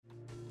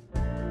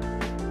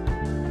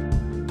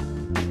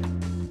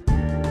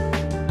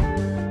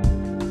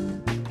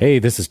Hey,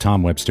 this is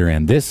Tom Webster,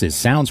 and this is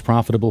Sounds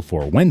Profitable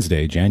for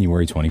Wednesday,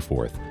 January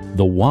 24th,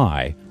 the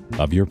why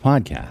of your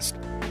podcast.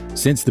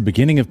 Since the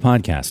beginning of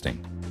podcasting,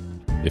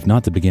 if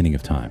not the beginning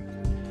of time,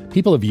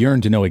 people have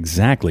yearned to know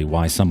exactly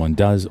why someone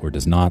does or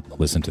does not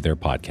listen to their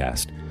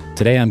podcast.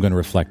 Today, I'm going to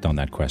reflect on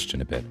that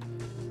question a bit.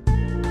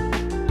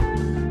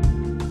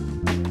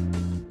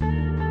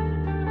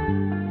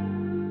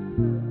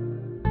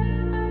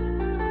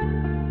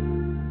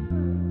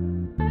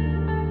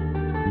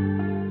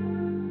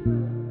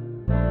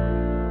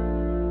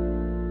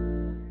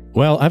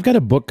 Well, I've got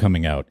a book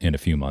coming out in a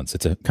few months.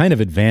 It's a kind of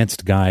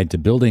advanced guide to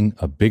building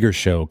a bigger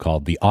show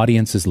called The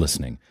Audience is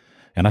Listening.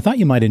 And I thought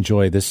you might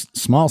enjoy this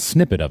small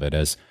snippet of it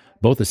as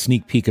both a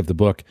sneak peek of the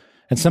book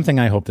and something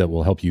I hope that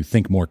will help you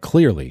think more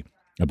clearly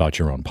about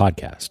your own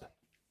podcast.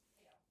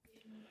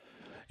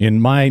 In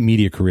my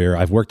media career,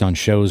 I've worked on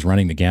shows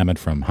running the gamut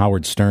from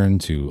Howard Stern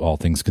to All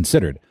Things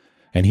Considered.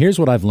 And here's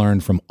what I've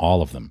learned from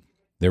all of them.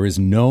 There is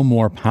no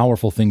more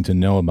powerful thing to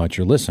know about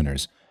your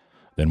listeners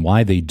than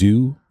why they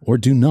do or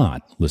do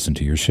not listen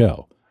to your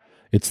show.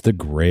 It's the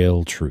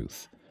Grail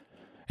truth.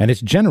 And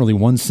it's generally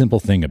one simple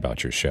thing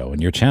about your show,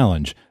 and your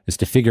challenge is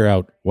to figure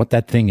out what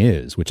that thing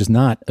is, which is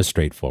not a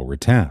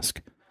straightforward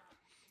task.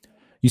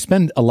 You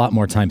spend a lot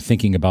more time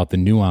thinking about the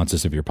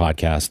nuances of your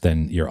podcast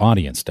than your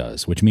audience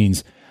does, which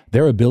means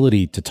their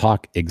ability to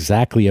talk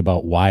exactly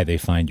about why they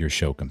find your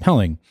show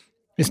compelling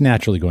is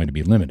naturally going to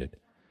be limited.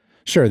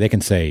 Sure, they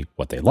can say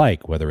what they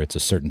like, whether it's a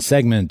certain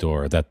segment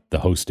or that the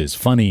host is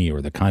funny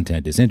or the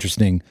content is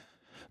interesting,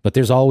 but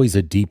there's always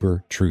a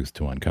deeper truth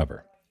to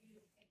uncover.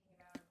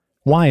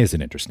 Why is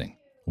it interesting?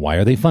 Why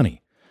are they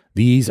funny?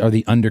 These are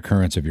the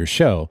undercurrents of your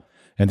show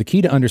and the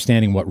key to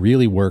understanding what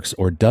really works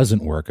or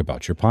doesn't work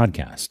about your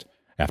podcast.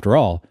 After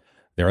all,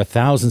 there are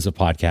thousands of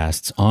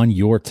podcasts on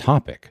your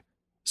topic,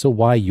 so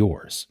why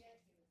yours?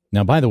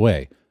 Now, by the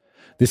way,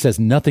 this has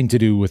nothing to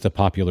do with the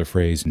popular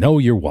phrase, know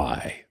your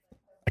why.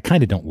 I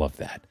kind of don't love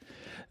that.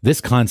 This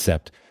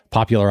concept,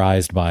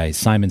 popularized by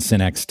Simon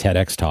Sinek's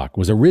TEDx talk,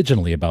 was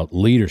originally about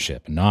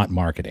leadership, not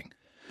marketing.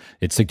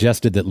 It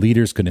suggested that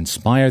leaders could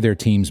inspire their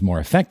teams more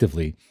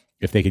effectively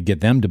if they could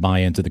get them to buy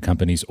into the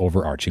company's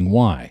overarching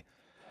why.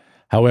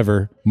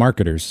 However,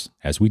 marketers,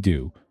 as we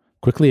do,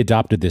 quickly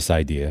adopted this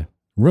idea,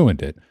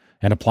 ruined it,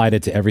 and applied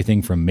it to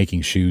everything from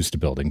making shoes to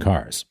building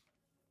cars.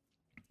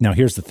 Now,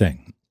 here's the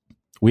thing.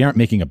 We aren't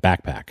making a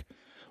backpack.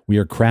 We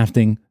are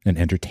crafting an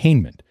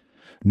entertainment.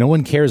 No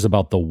one cares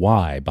about the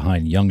why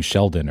behind Young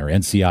Sheldon or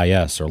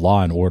NCIS or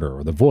Law and Order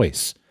or The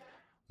Voice.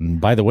 And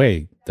by the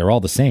way, they're all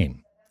the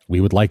same. We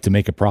would like to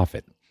make a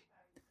profit.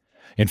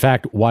 In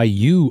fact, why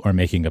you are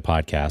making a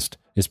podcast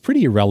is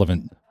pretty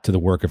irrelevant to the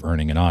work of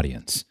earning an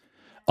audience.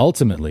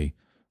 Ultimately,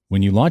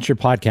 when you launch your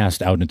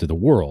podcast out into the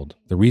world,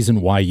 the reason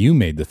why you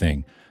made the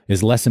thing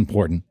is less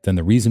important than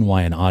the reason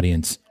why an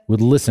audience would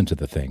listen to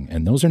the thing,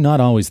 and those are not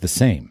always the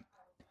same.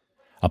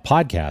 A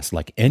podcast,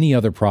 like any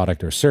other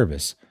product or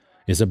service,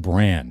 is a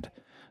brand,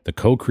 the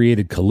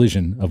co-created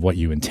collision of what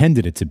you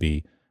intended it to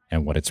be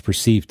and what it's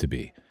perceived to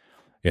be.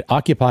 It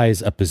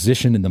occupies a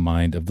position in the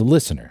mind of the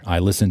listener. I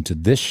listen to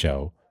this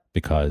show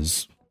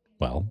because,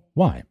 well,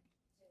 why?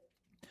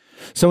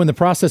 So in the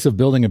process of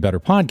building a better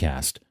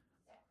podcast,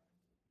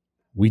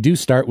 we do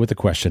start with the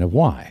question of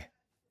why.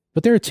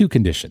 But there are two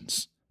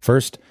conditions.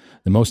 First,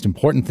 the most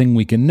important thing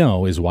we can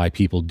know is why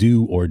people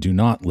do or do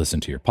not listen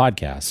to your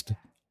podcast.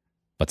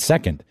 But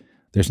second,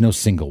 there's no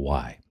single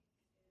why.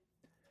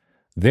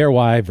 Their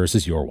why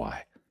versus your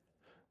why.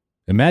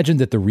 Imagine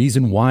that the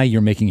reason why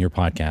you're making your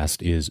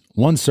podcast is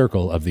one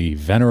circle of the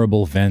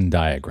venerable Venn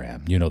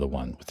diagram. You know, the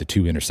one with the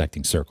two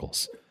intersecting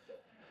circles.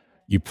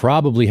 You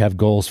probably have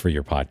goals for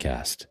your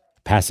podcast.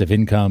 Passive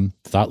income,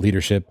 thought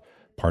leadership,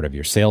 part of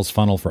your sales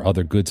funnel for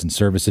other goods and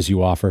services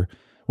you offer,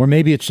 or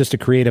maybe it's just a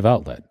creative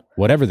outlet.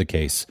 Whatever the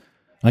case,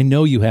 I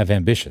know you have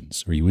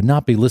ambitions, or you would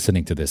not be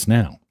listening to this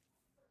now.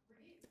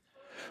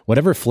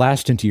 Whatever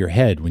flashed into your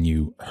head when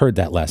you heard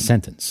that last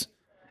sentence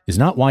is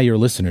not why your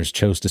listeners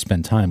chose to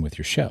spend time with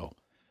your show.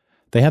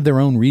 They have their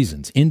own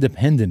reasons,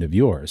 independent of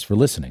yours, for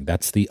listening.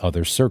 That's the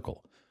other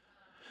circle.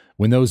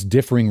 When those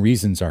differing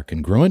reasons are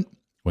congruent,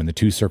 when the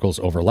two circles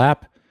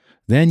overlap,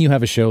 then you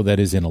have a show that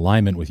is in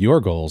alignment with your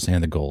goals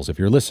and the goals of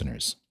your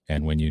listeners.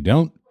 And when you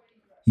don't,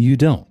 you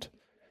don't.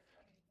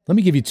 Let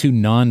me give you two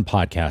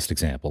non-podcast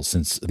examples,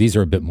 since these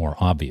are a bit more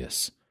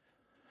obvious.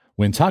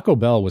 When Taco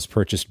Bell was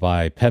purchased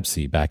by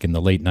Pepsi back in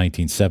the late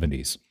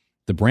 1970s,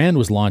 the brand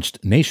was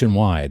launched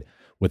nationwide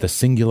with a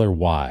singular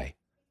why.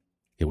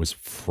 It was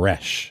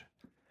fresh.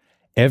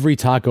 Every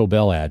Taco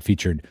Bell ad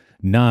featured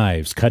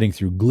knives cutting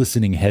through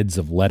glistening heads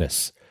of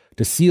lettuce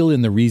to seal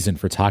in the reason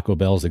for Taco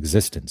Bell's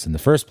existence in the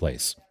first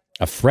place,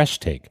 a fresh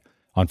take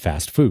on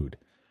fast food.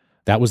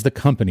 That was the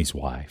company's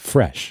why,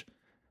 fresh.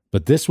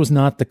 But this was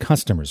not the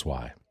customer's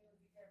why.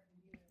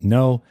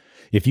 No,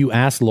 if you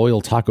asked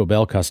loyal Taco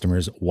Bell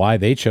customers why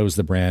they chose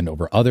the brand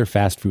over other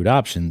fast food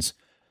options,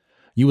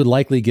 you would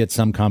likely get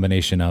some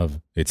combination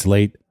of, it's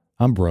late,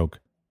 I'm broke,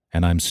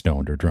 and I'm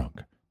stoned or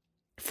drunk.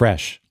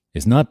 Fresh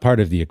is not part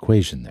of the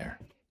equation there.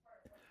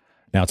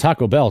 Now,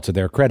 Taco Bell, to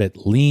their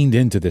credit, leaned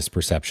into this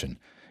perception.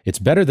 It's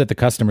better that the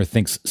customer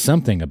thinks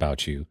something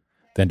about you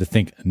than to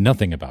think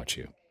nothing about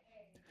you.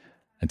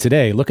 And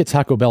today, look at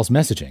Taco Bell's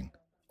messaging.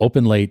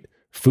 Open late,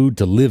 food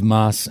to live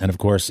mas, and of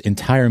course,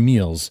 entire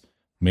meals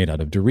made out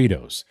of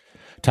Doritos.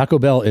 Taco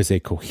Bell is a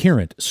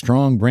coherent,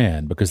 strong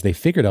brand because they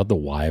figured out the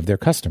why of their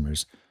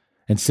customers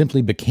and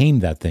simply became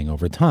that thing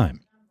over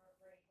time.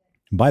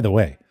 By the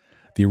way,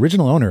 the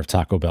original owner of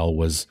Taco Bell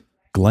was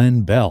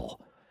Glenn Bell.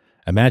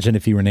 Imagine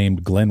if he were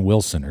named Glenn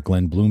Wilson or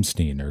Glenn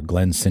Bloomstein or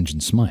Glenn St.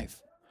 John Smythe.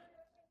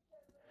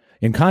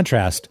 In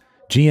contrast,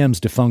 GM's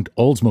defunct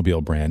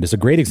Oldsmobile brand is a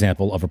great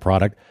example of a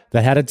product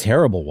that had a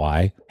terrible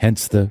why,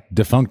 hence the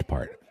defunct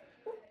part.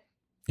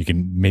 You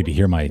can maybe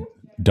hear my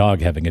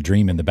dog having a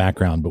dream in the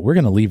background, but we're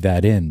going to leave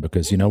that in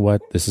because you know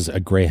what? This is a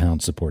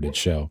Greyhound-supported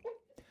show.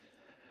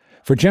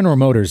 For General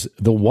Motors,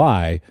 the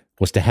why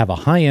was to have a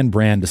high-end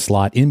brand to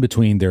slot in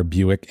between their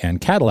Buick and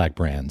Cadillac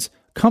brands,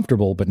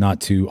 comfortable but not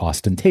too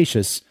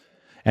ostentatious,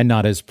 and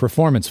not as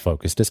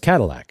performance-focused as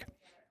Cadillac.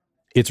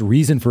 Its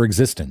reason for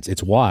existence,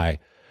 its why,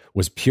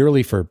 was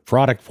purely for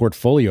product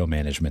portfolio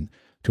management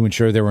to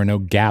ensure there were no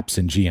gaps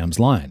in GM's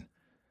line.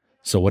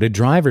 So what did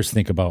drivers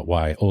think about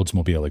why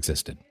Oldsmobile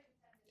existed?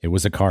 It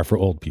was a car for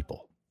old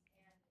people.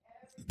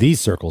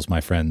 These circles, my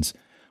friends,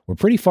 were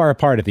pretty far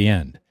apart at the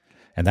end,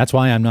 and that's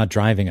why I'm not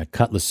driving a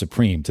Cutlass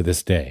Supreme to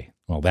this day.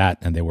 Well, that,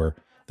 and they were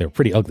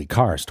pretty ugly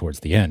cars towards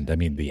the end. I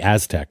mean, the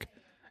Aztek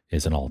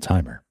is an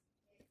all-timer.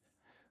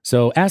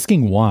 So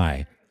asking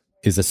why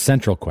is a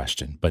central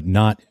question, but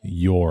not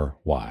your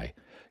why.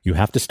 You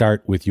have to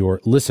start with your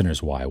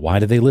listener's why. Why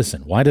do they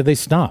listen? Why do they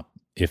stop,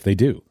 if they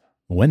do,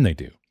 when they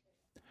do?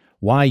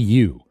 Why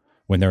you,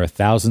 when there are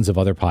thousands of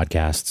other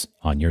podcasts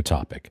on your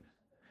topic?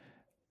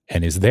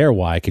 And is their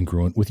why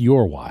congruent with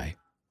your why?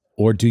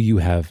 Or do you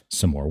have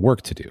some more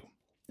work to do?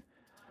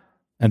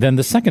 And then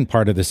the second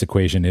part of this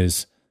equation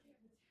is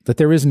that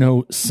there is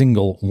no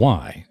single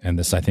why. And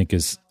this, I think,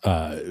 is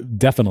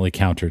definitely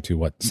counter to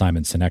what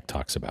Simon Sinek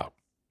talks about.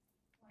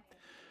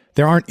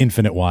 There aren't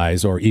infinite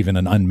whys or even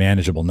an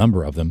unmanageable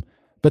number of them,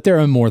 but there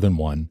are more than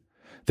one.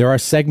 There are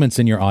segments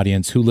in your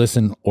audience who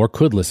listen or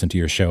could listen to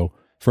your show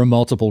for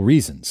multiple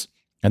reasons.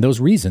 And those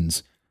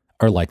reasons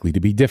are likely to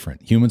be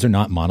different. Humans are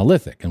not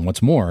monolithic. And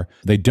what's more,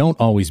 they don't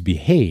always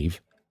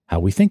behave how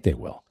we think they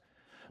will.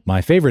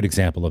 My favorite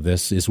example of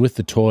this is with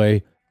the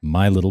toy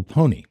My Little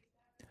Pony.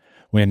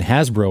 When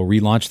Hasbro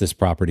relaunched this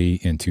property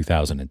in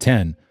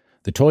 2010,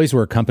 the toys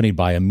were accompanied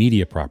by a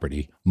media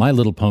property, My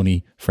Little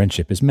Pony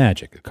Friendship is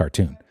Magic, a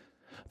cartoon.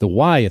 The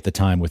why at the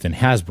time within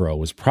Hasbro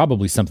was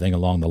probably something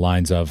along the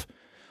lines of,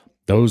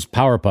 those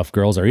Powerpuff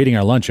Girls are eating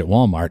our lunch at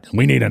Walmart, and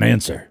we need an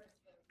answer.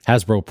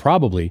 Hasbro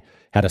probably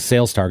had a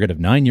sales target of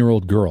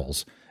 9-year-old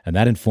girls, and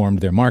that informed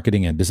their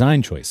marketing and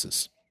design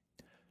choices.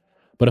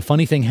 But a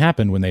funny thing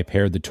happened when they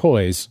paired the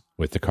toys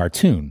with the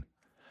cartoon.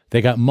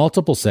 They got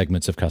multiple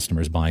segments of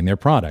customers buying their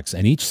products,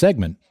 and each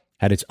segment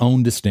had its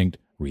own distinct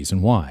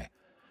reason why.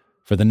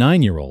 For the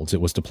 9-year-olds,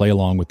 it was to play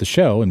along with the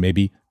show and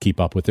maybe keep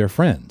up with their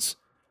friends.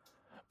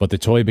 But the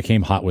toy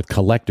became hot with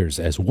collectors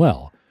as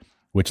well,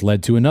 which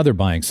led to another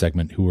buying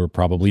segment who were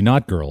probably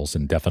not girls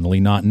and definitely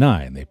not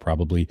 9. They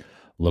probably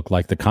looked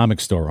like the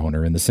comic store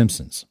owner in The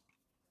Simpsons.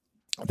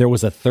 There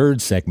was a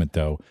third segment,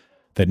 though,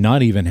 that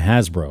not even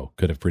Hasbro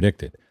could have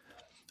predicted.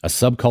 A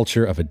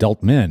subculture of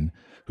adult men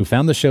who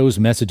found the show's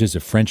messages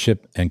of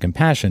friendship and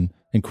compassion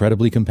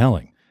incredibly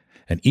compelling,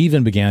 and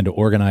even began to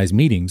organize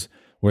meetings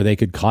where they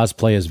could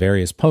cosplay as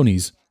various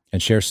ponies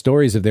and share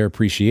stories of their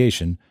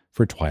appreciation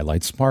for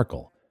Twilight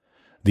Sparkle.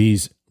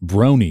 These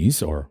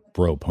bronies, or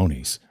bro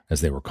ponies,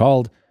 as they were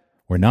called,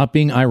 were not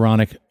being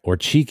ironic or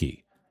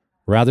cheeky.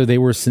 Rather, they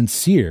were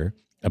sincere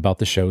about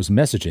the show's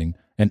messaging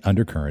and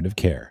undercurrent of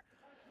care.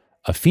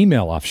 A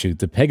female offshoot,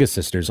 the Pegasus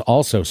Sisters,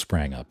 also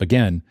sprang up,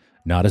 again,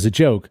 not as a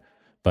joke,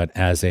 but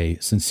as a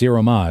sincere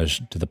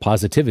homage to the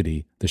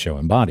positivity the show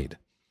embodied.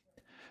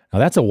 Now,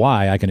 that's a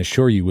why I can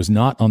assure you was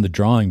not on the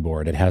drawing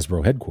board at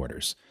Hasbro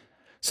headquarters.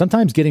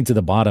 Sometimes getting to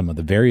the bottom of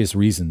the various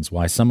reasons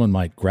why someone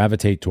might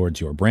gravitate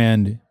towards your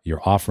brand,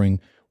 your offering,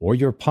 or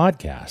your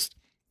podcast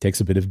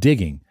takes a bit of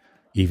digging,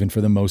 even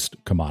for the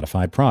most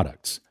commodified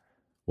products.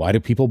 Why do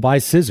people buy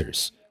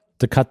scissors?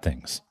 To cut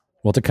things.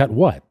 Well, to cut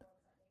what?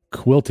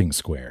 Quilting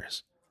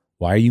squares.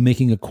 Why are you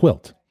making a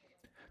quilt?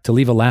 To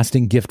leave a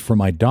lasting gift for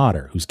my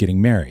daughter who's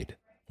getting married.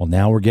 Well,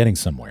 now we're getting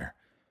somewhere.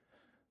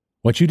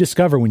 What you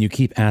discover when you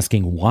keep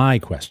asking why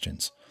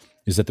questions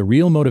is that the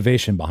real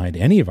motivation behind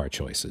any of our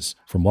choices,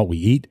 from what we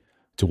eat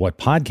to what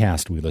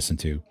podcast we listen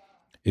to,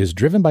 is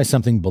driven by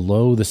something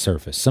below the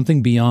surface,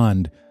 something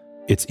beyond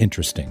it's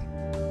interesting,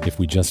 if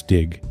we just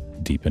dig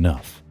deep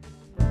enough.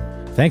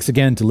 Thanks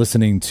again to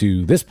listening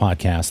to this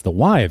podcast, The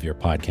Why of Your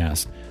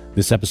Podcast.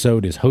 This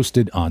episode is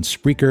hosted on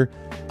Spreaker.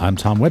 I'm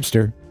Tom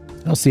Webster.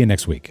 I'll see you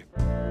next week.